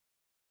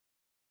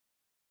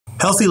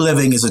Healthy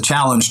living is a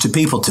challenge to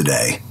people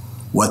today.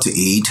 What to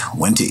eat,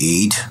 when to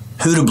eat,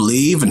 who to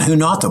believe, and who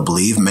not to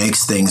believe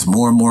makes things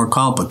more and more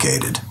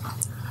complicated.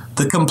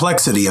 The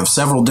complexity of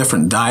several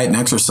different diet and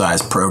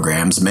exercise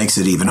programs makes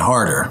it even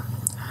harder.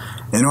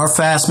 In our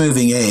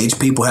fast-moving age,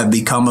 people have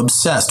become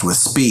obsessed with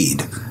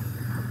speed.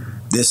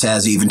 This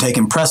has even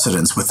taken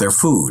precedence with their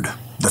food.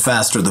 The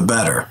faster the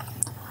better.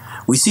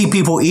 We see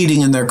people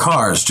eating in their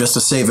cars just to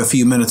save a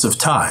few minutes of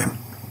time.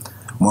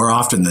 More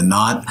often than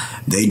not,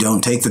 they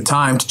don't take the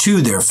time to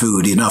chew their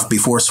food enough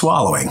before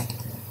swallowing.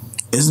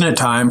 Isn't it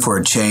time for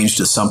a change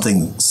to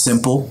something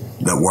simple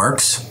that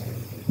works?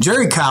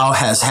 Jerry Kyle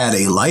has had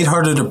a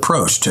lighthearted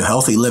approach to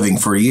healthy living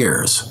for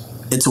years.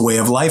 It's a way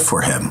of life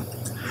for him.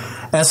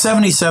 At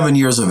 77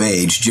 years of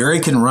age, Jerry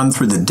can run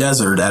through the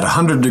desert at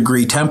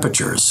 100-degree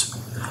temperatures.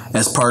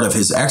 As part of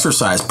his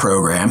exercise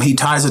program, he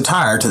ties a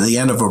tire to the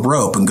end of a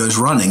rope and goes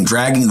running,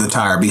 dragging the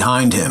tire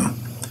behind him.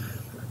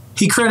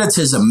 He credits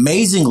his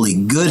amazingly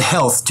good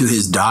health to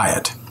his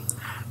diet.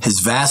 His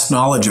vast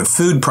knowledge of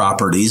food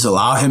properties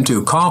allow him to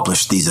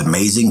accomplish these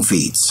amazing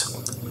feats.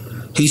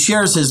 He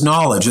shares his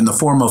knowledge in the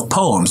form of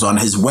poems on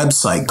his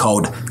website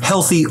called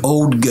Healthy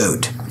Old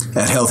Goat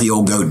at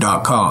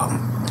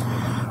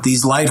healthyoldgoat.com.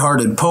 These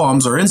lighthearted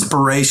poems are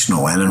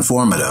inspirational and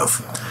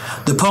informative.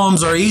 The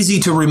poems are easy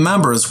to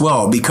remember as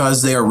well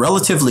because they are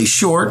relatively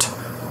short,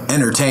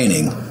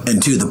 entertaining,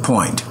 and to the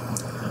point.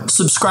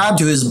 Subscribe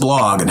to his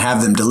blog and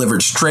have them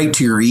delivered straight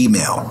to your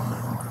email.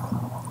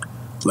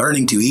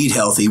 Learning to eat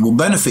healthy will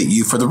benefit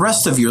you for the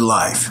rest of your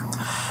life.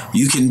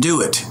 You can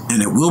do it,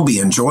 and it will be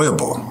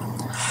enjoyable.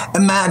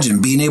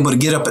 Imagine being able to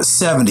get up at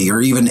 70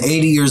 or even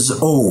 80 years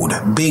old,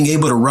 being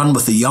able to run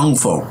with the young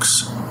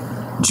folks.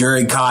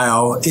 Jerry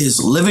Kyle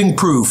is living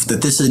proof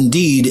that this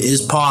indeed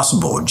is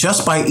possible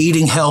just by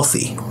eating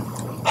healthy.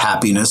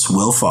 Happiness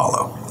will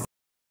follow.